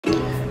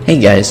Hey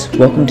guys,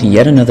 welcome to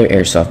yet another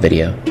Airsoft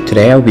video.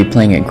 Today I will be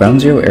playing at Ground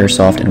Zero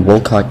Airsoft in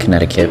Walcott,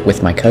 Connecticut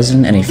with my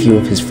cousin and a few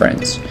of his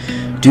friends.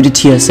 Due to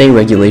TSA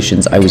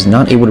regulations, I was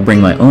not able to bring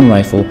my own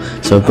rifle,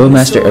 so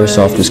Bowmaster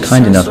Airsoft was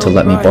kind enough to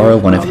let me borrow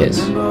one of his.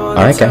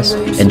 Alright guys,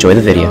 enjoy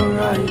the video. We're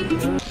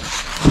going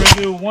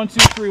to do 1, 2,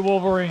 3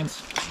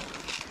 Wolverines.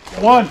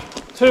 1,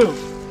 2,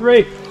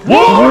 3,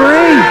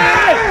 Wolverines!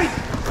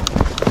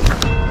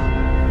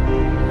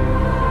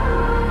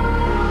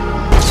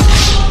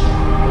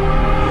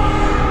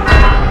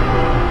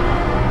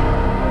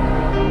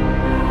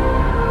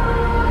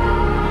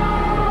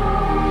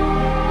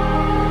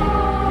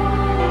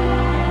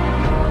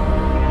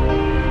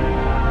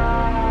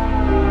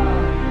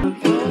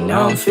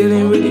 Now I'm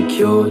feeling really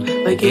cured.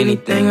 Like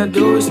anything I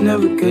do is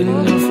never good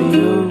enough for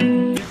you.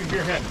 You can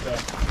hear him.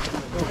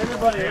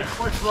 Everybody,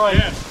 push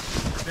right.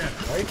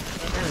 Right?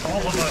 All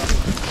of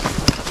us.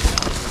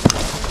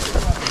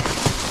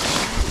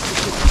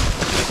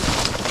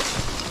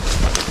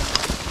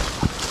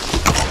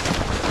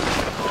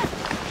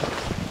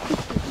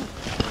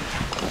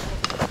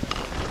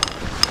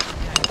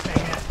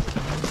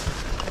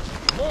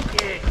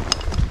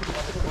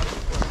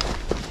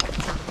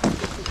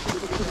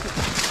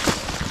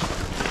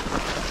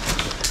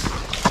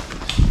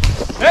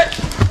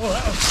 Oh,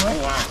 that was quick. Oh,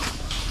 wow.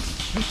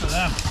 Good for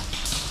them.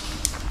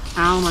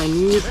 Ow, my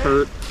knees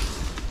hurt.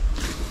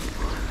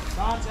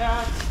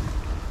 Contact.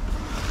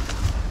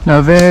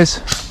 No viz.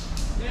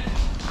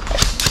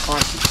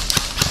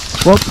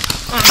 Whoop.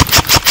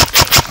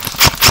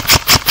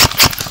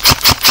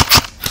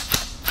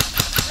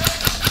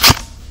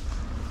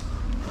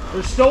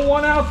 There's still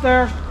one out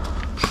there.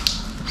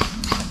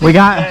 We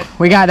got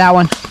that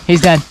one.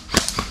 He's dead.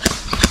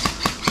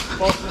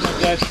 Both of them are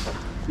dead.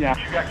 Yeah.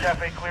 You got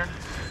cafe cleared?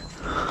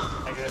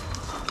 Negative.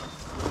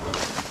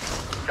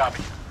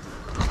 Copy.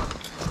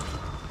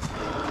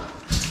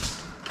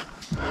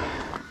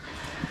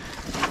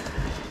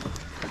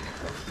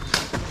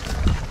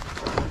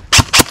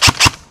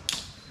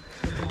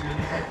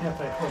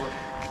 Cafe forward.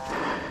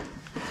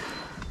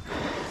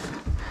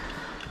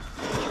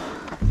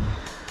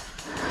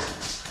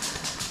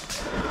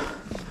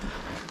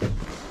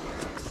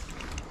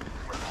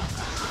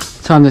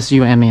 Tell him this is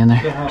you and me in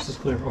there. The house is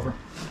clear. Over.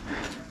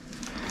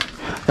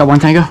 Got one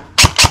tango.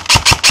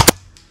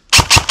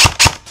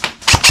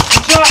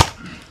 Good shot.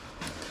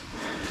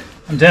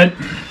 I'm dead.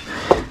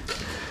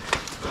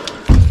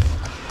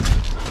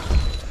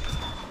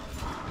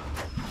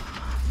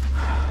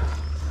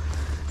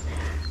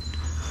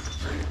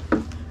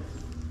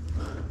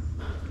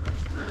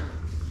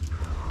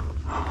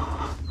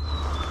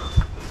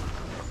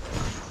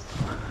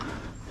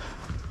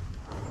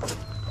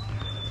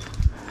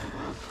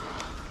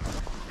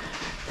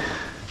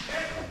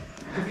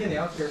 Could be in the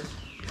outskirts.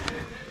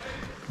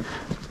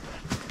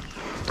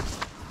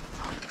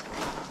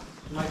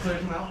 Am I clear to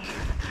come out?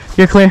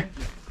 You're clear.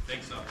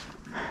 Think so.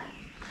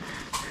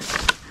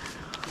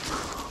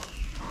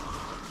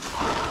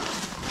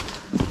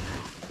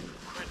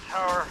 Grid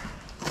tower,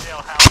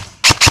 Dale House.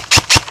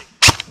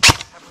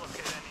 Haven't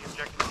located any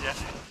objectives yet.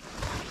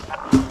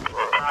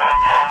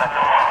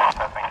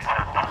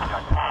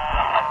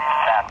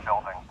 That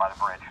building by the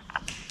bridge.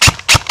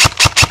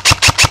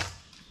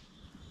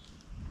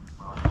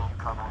 Well, can you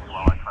cover me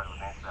while I try to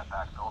advance that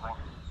back building?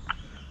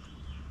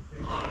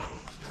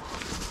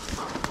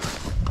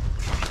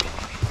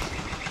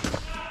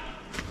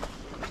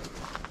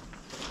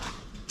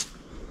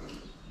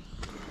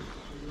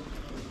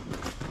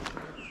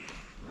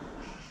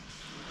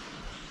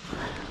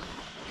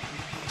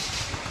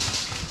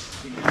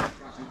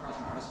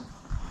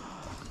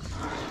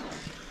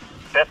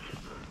 Fifth.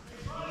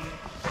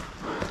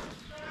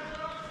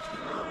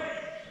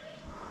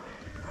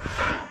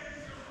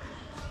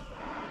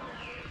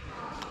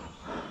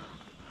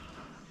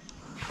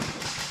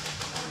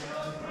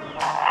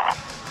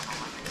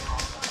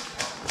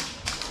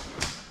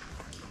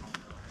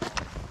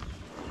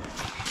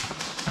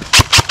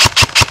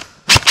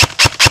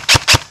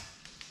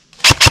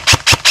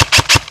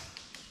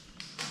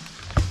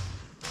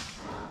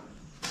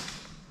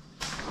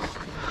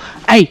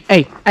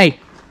 Hey.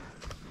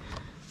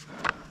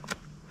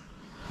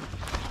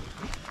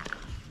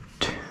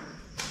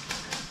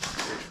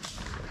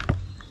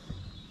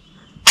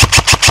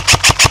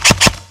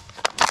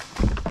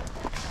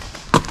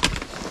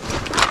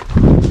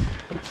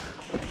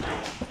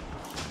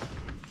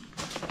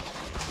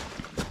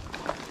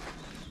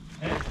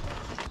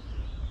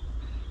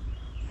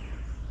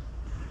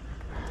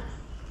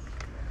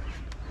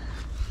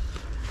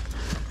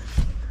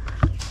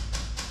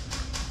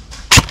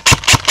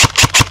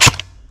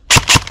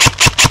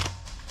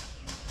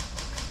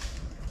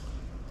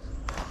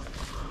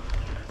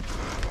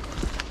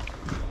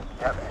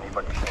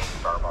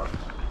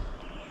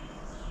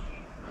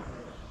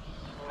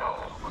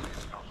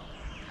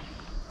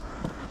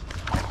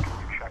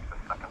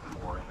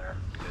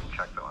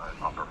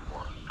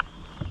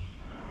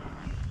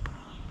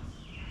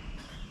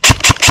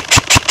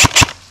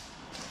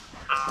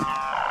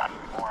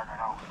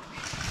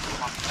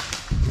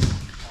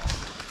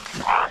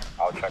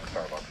 check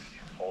Starbucks.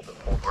 Hold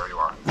where you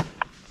are.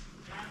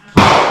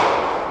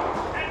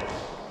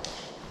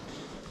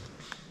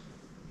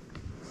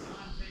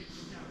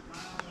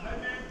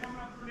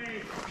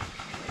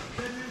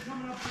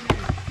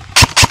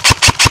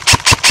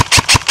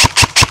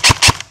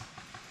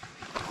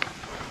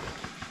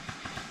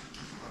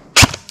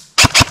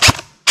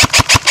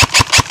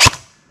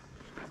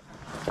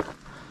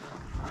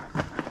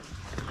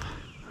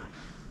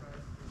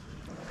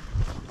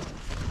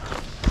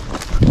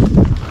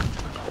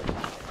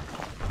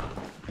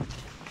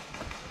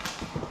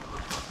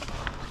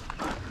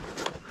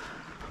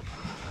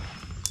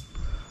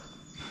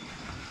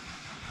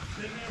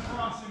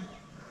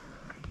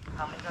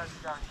 How many guys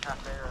you got in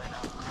cafe right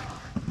now?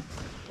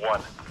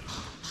 One.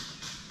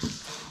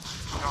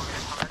 You want me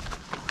to come in?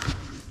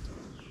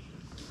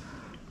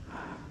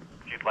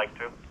 If you'd like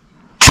to.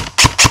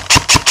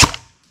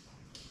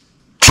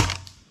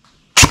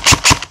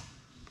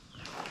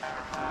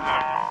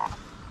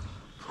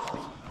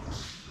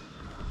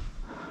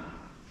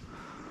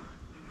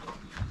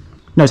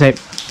 No tape.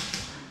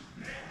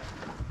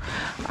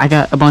 I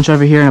got a bunch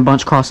over here and a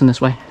bunch crossing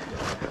this way.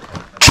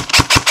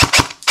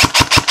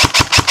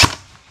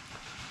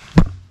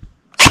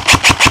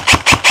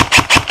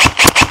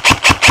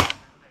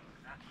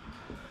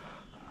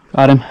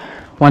 Got him.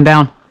 One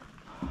down.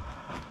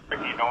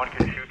 Ricky, no one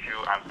can shoot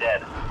you. I'm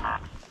dead.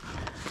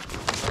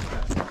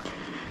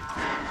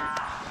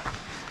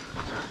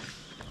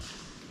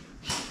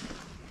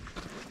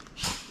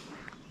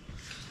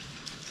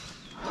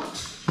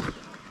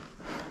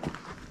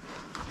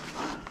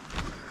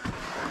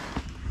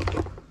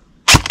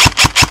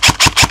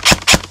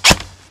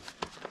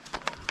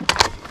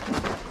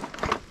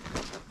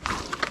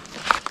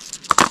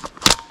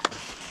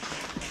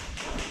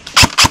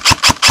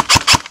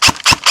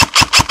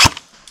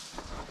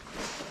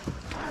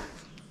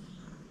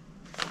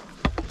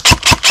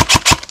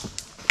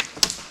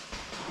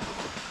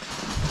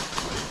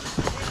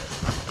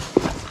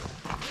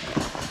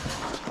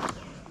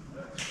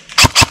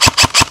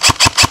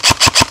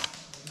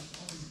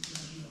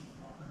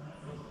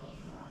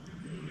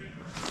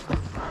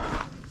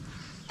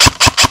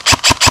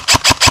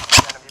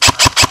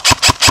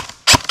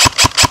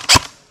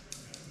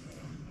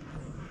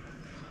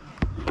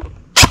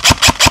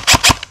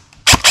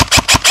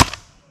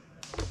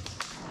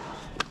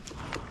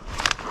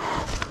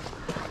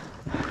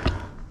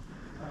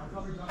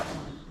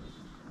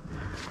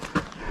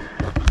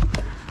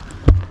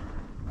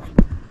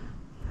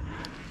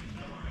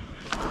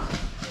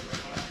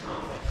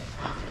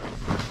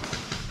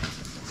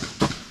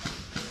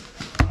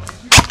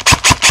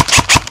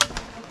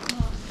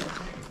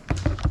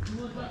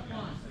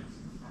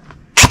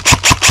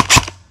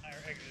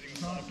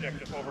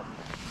 Objective over.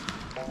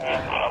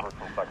 Covered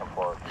from second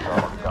floor.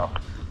 Starbucks south.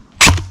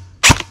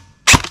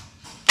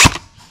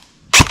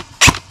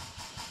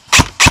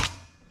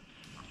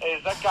 Hey,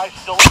 is that guy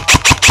still on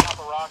top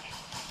of rock?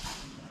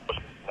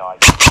 No, I'm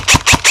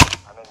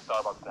in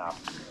Starbucks now.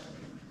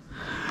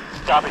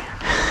 Copy.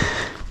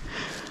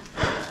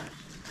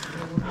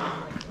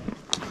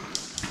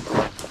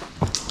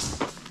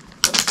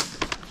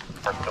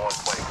 Are still in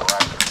play,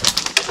 correct?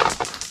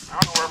 I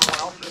don't know where everyone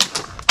else is.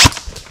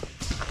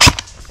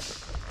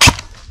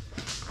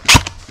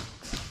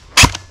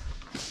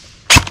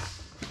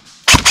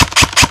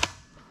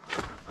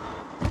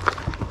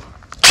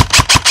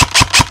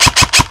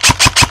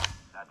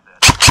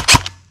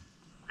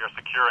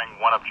 Securing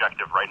one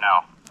objective right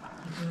now.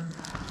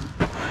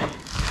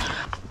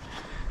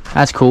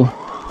 That's cool.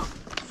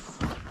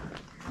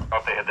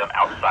 If they hit them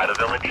outside of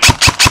village.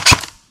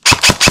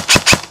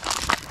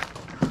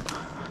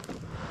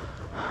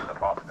 The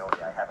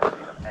possibility I haven't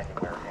seen them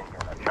anywhere in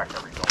here. I checked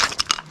every building.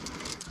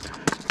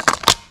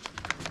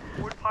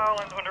 Wood pile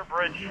and under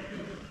bridge.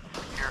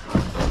 Here.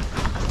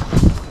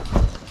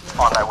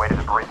 On my way to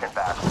the break and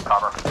back.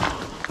 Cover.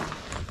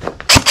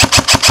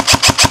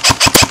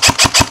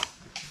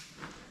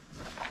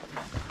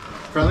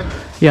 Friendly?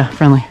 Yeah,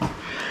 friendly.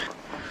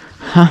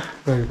 Huh?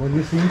 Wait, what do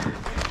you see?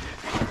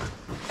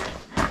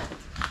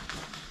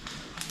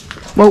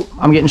 Whoa,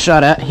 I'm getting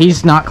shot at.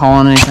 He's not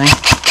calling anything.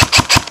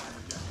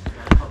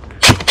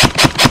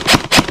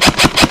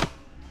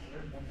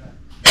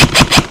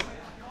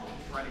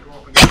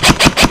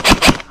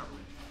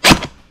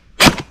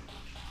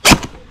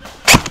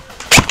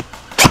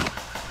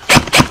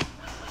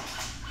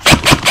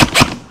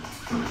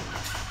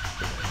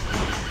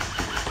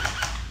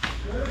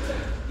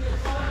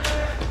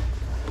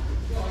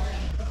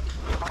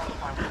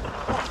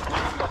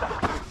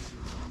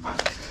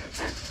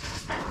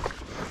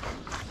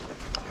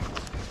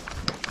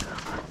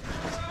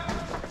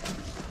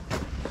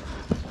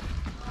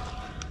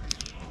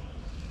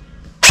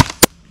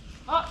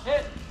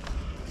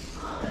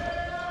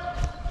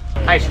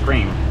 Ice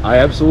cream. I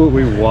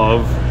absolutely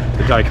love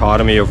the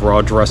dichotomy of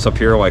Raw dressed up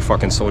here like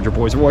fucking soldier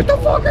boys. We're like, the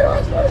fuck is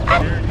this?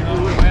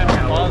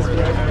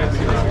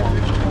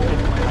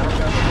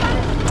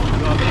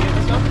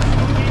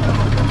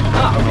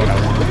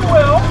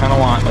 Kind of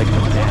want like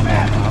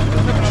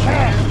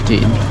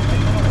Dude.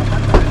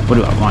 What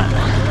do I want?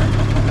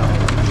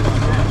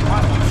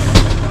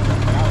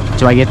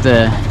 Do I get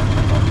the...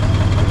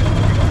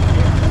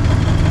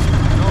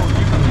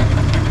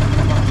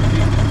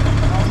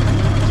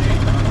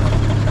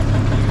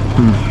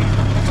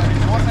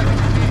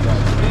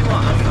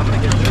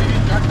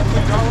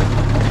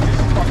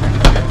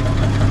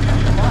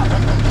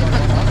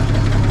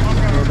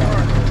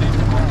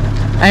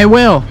 Hey,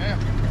 Will.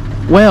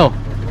 Will,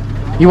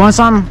 you want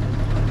something?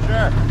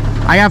 Sure.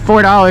 I got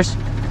 $4.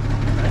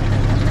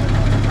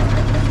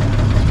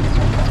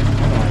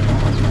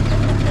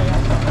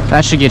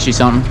 That should get you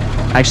something.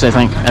 Actually, I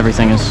think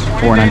everything is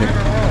 $4.90.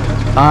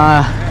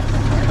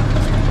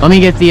 Let me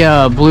get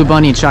the Blue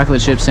Bunny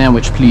chocolate chip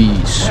sandwich,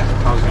 please.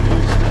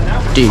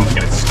 Dude.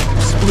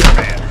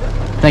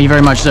 Thank you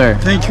very much, sir.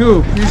 Thank you.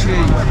 Appreciate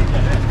it.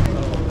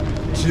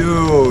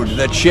 Dude,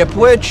 the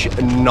Chipwich,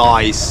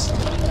 nice.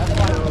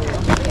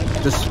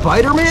 The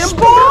Spider-Man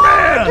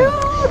bar, dude.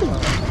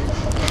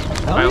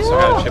 I also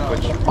got a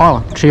Chipwich.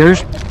 Oh,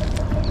 cheers.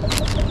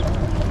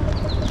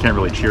 Can't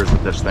really cheers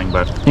with this thing,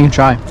 but You can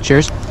try.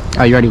 Cheers.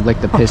 Oh, you already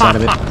licked the piss out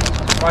of it.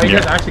 Oh, you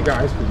guys actually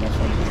got ice cream. That's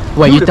funny.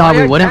 Wait, Dude, you if thought I we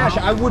had wouldn't? cash,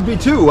 I would be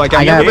too. Like, I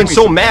I've got- never been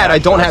so mad I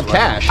don't have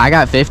cash. I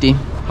got 50.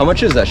 How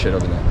much is that shit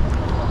over there?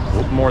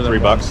 more than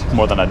 $3,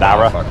 more than a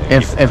dollar.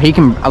 If he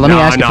can, let me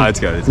ask. No, if he, it's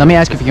good. It's let me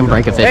ask if he can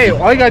break a 50. Hey,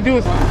 all you gotta do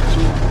is.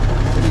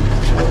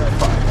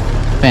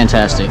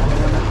 Fantastic.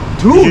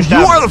 Dude, you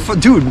are the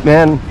dude,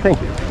 man.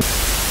 Thank you.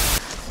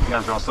 You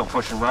guys are all still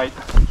pushing right.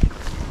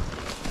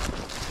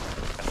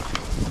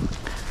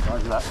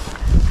 Roger that.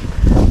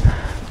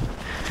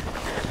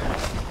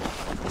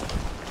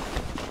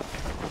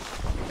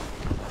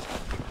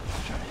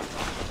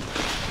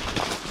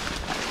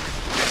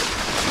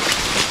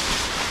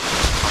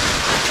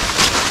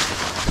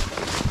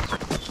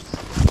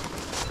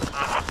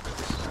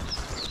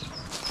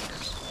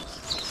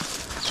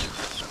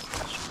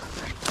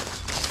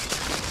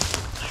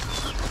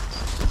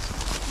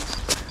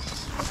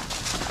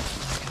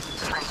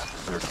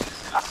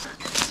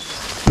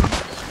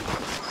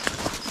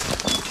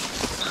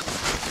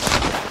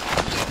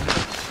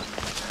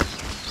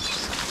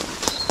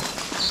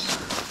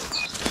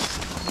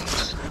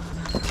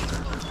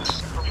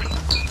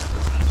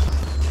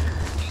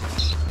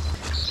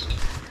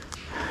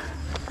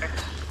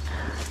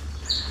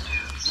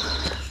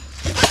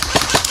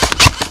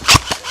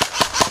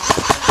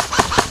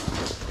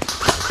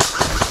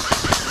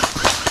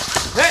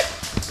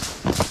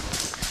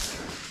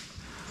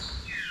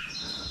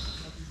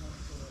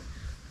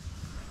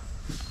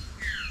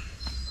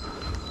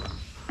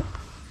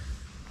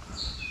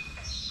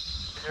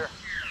 Here,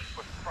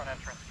 push the front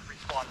entrance.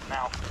 Respawn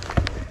now.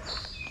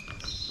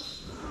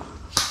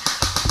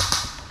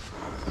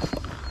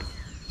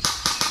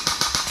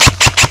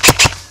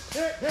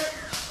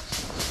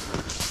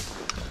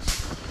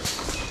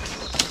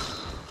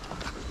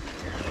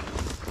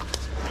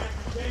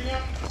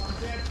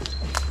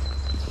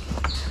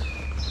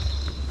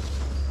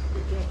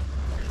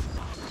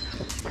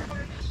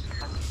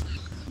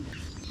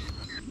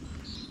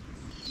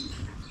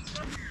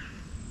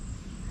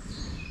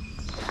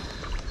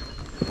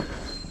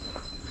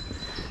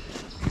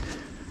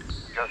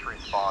 Just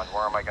respawn.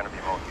 Where am I going to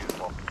be most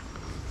useful?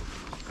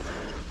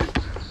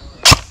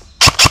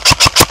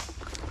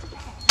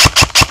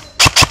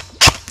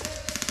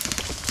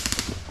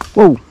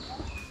 Whoa.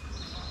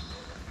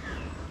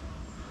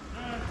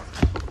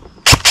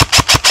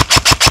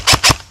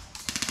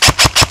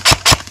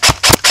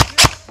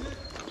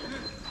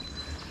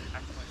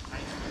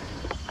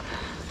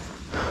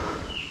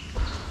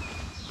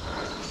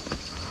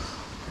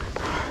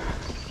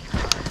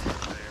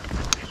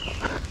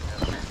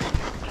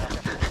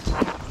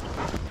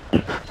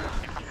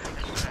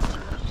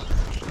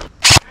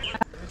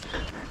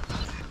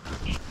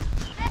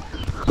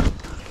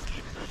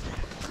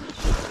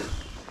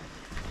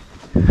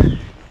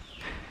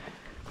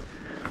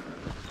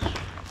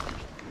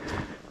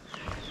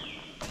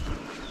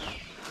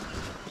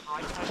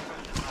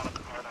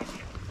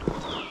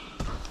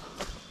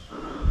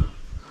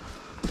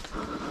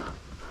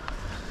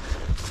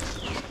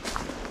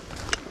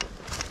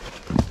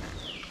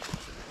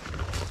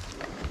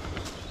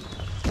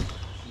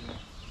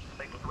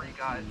 Like 3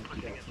 guys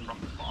pushing it from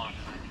spawn,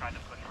 and I tried to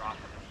push rock.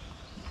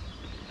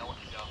 Nowhere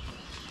to go.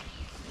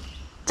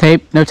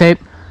 Tape? No tape?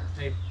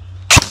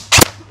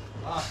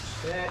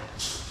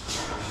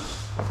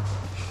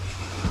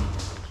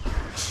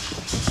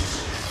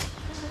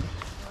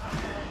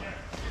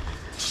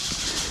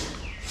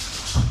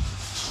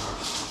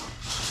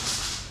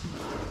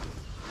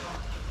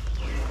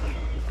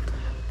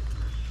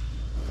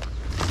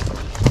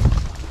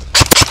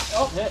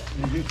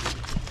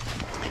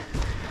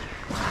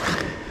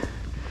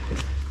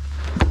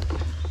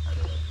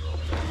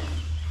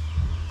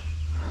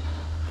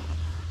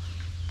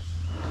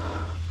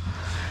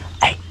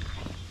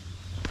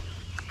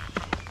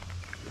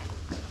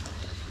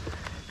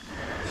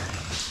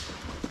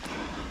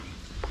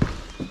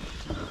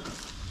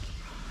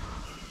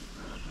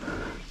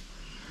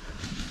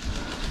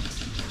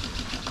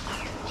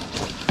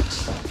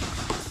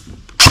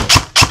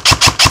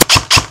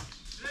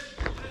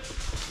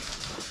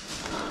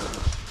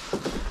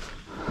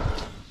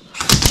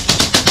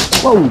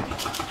 Whoa!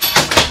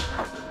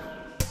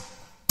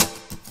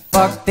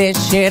 Fuck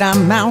this shit,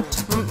 I'm out.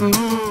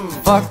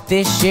 Fuck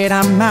this shit,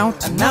 I'm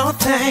out. No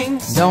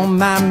thanks. Don't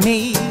mind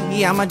me.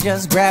 I'ma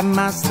just grab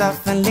my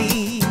stuff and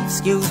leave.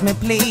 Excuse me,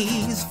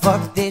 please.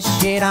 Fuck this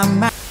shit,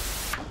 I'm out.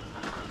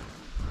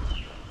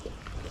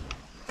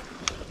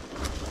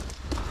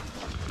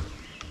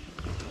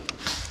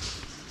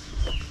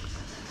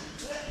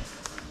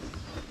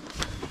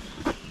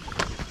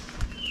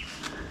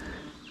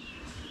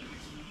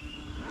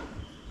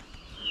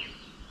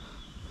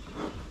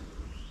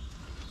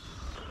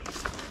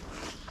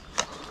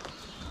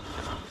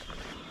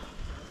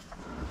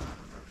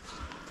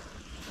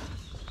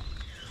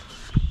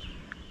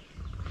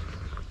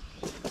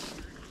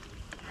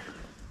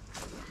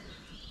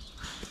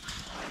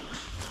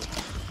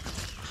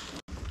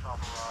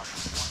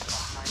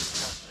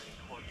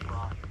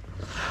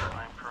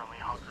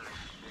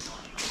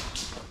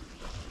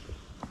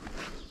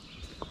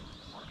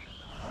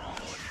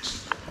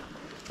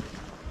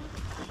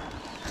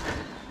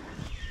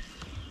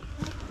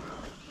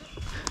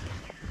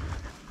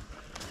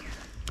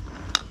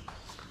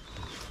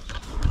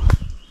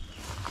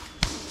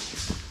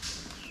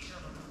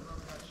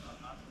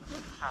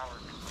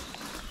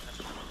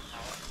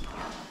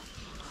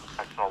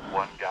 I saw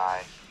one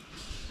guy.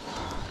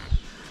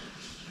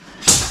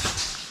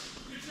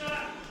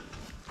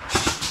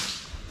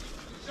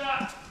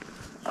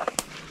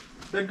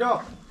 Then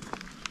go.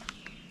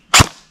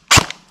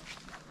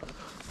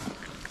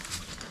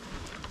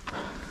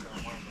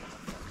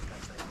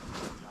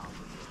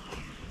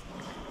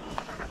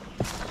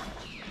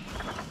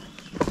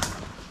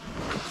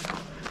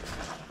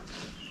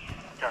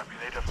 Got me.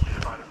 They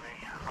definitely spotted me.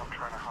 I'm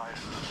trying to hide.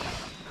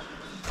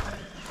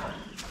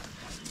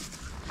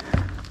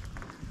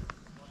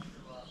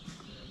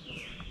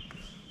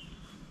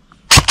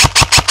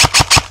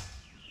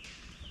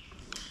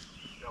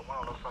 Yeah, one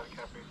on the left side of the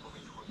cafe is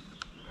moving towards the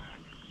back.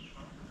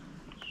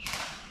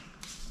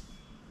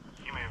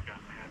 He may have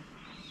gotten hit.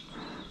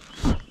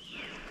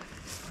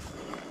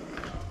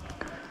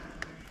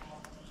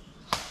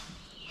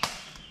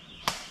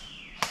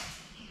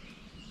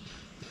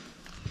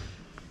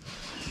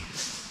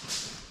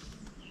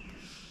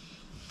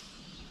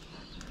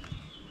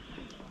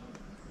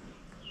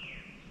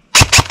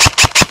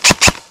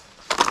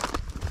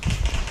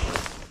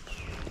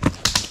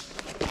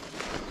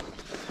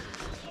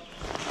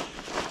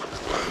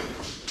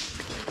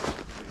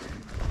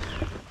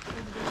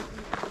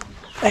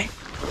 Hey.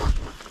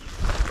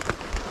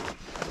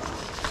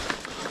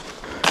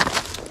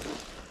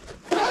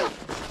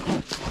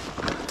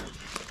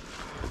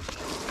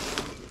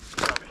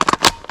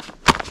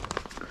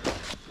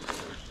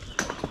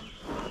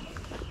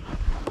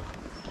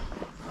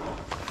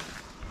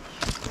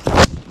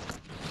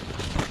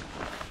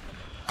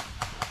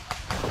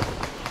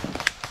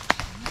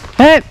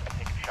 Hey.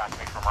 Shot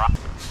me from rock.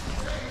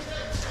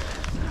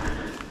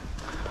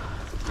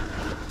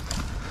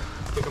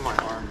 Look at my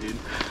arm, dude.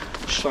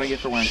 That's what I get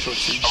for wearing short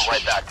sleeves. I'm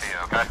right back to you,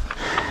 okay?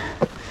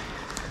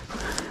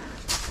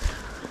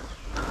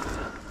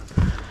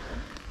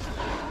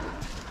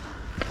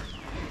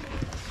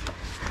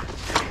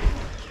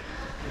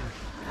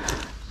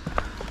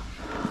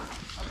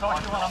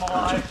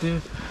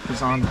 Objective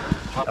is on the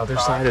other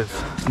side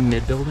of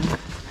mid building.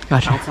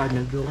 Gotcha. Outside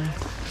mid building.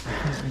 I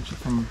can't reach it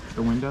from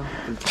the window.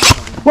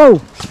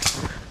 Whoa!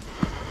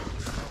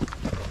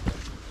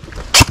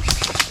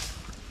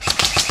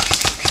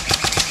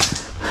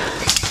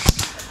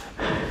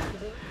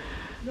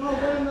 No,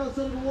 right on the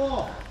outside of the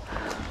wall.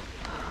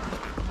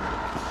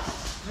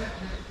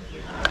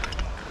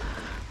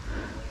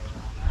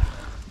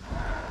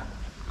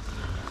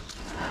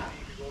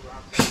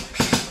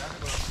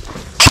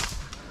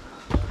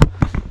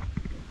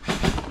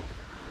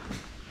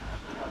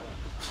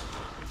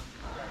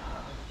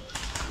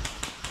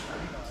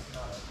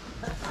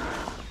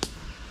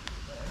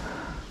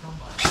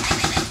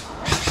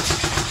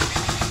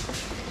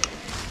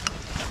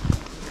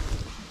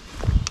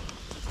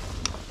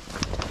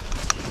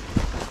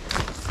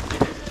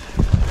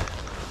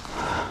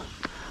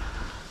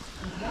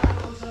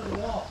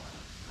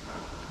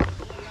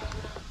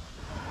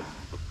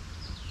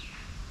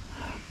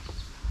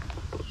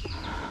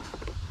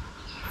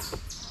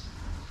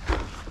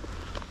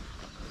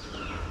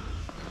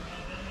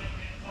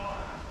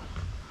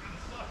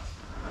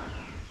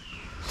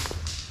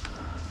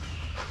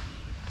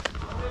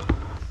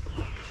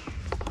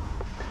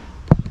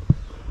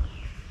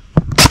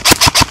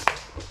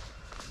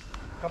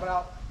 Coming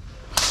out.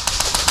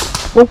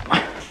 Whoa.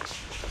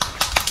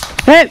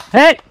 Hit!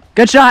 Hit!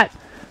 Good shot!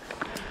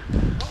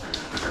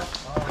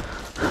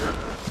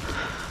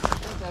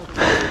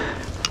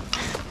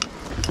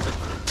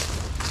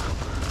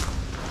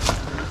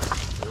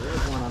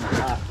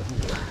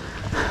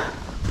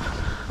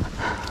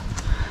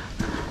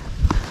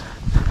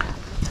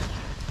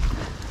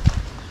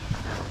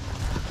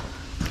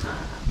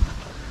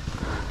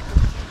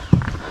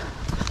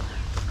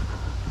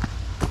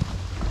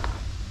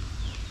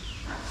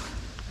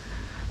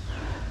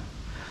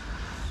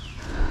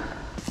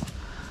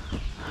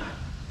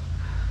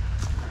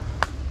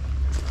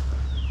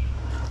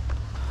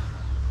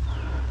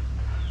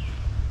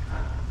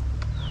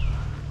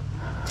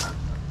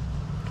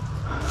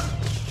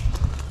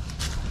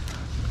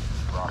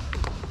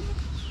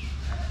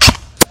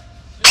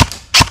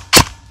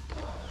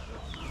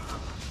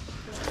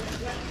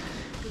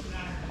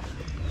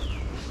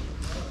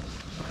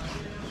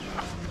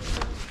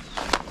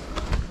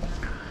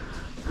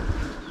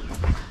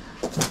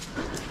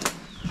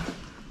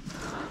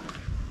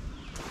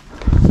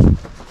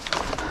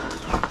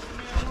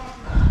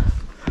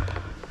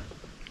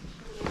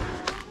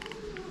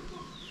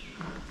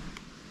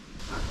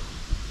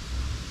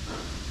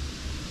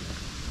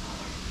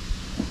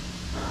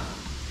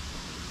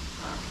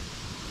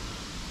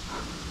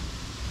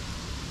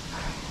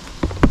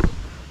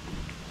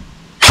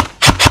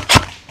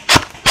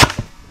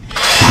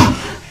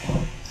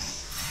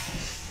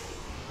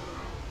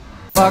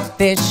 Fuck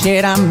this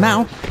shit, I'm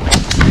out.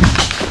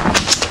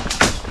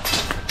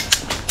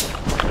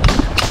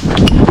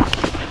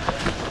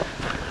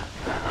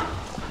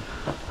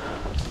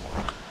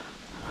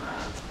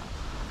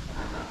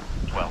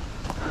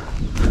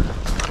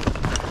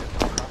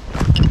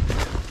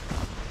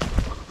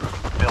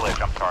 Village,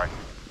 I'm sorry.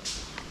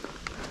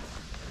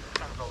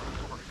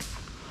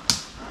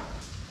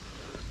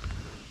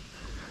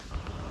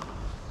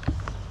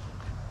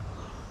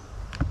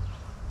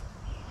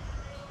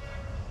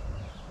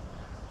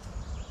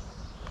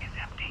 It's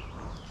empty.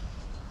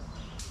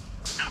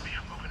 Copy,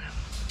 I'm moving in.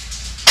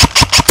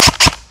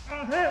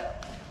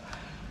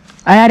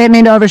 I didn't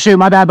mean to overshoot.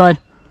 My bad, bud.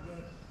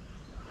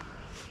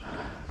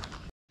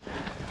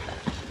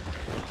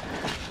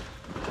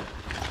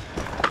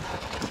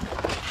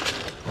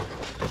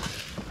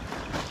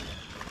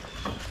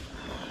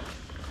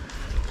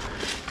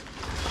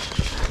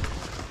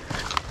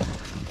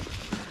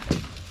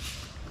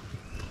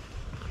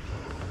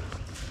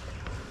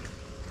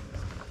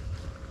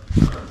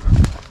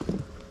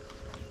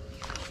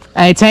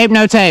 Hey, tape,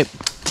 no tape.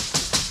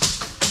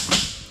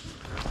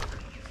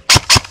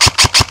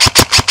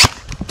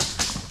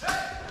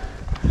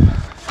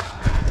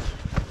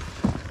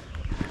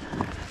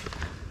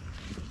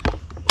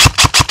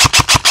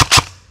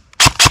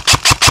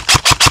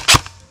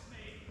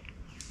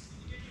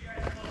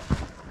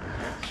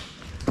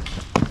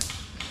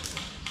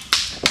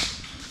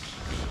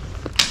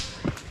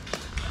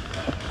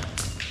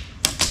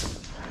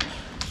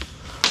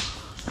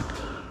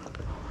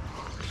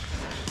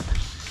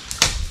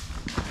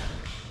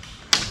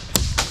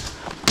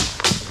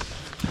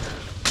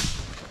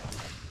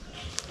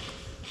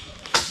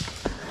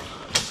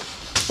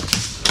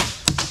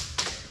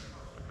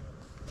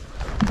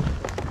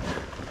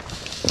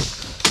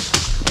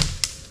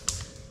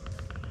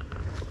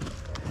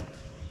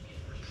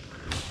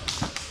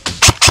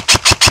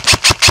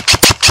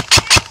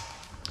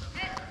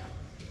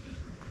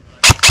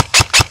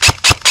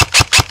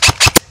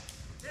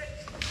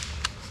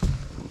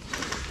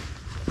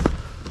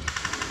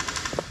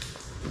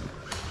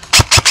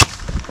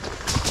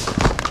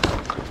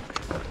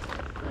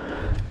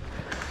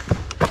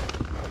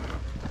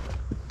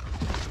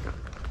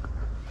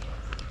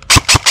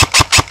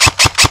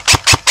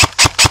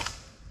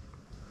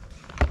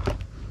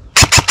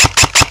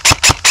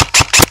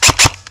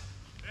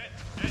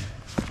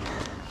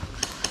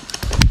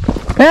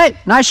 Hey,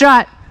 nice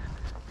shot.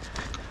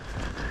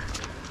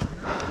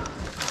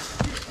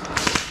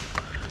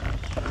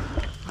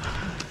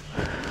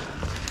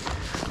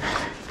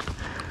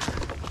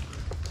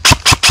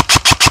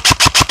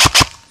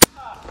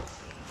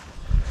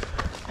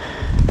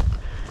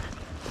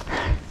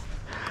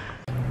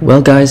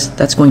 Well guys,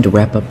 that's going to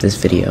wrap up this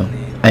video.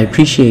 I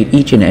appreciate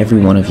each and every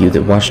one of you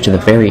that watched to the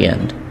very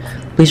end.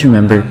 Please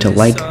remember to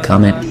like,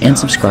 comment, and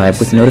subscribe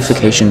with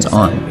notifications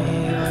on.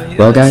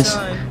 Well guys,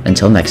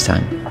 until next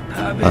time,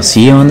 I'll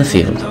see you on the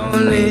field.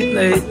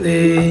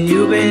 Lately,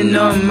 you've been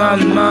on my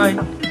mind.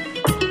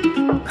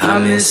 I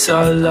miss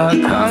all our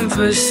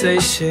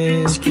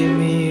conversations. Give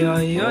me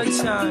all your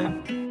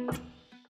time.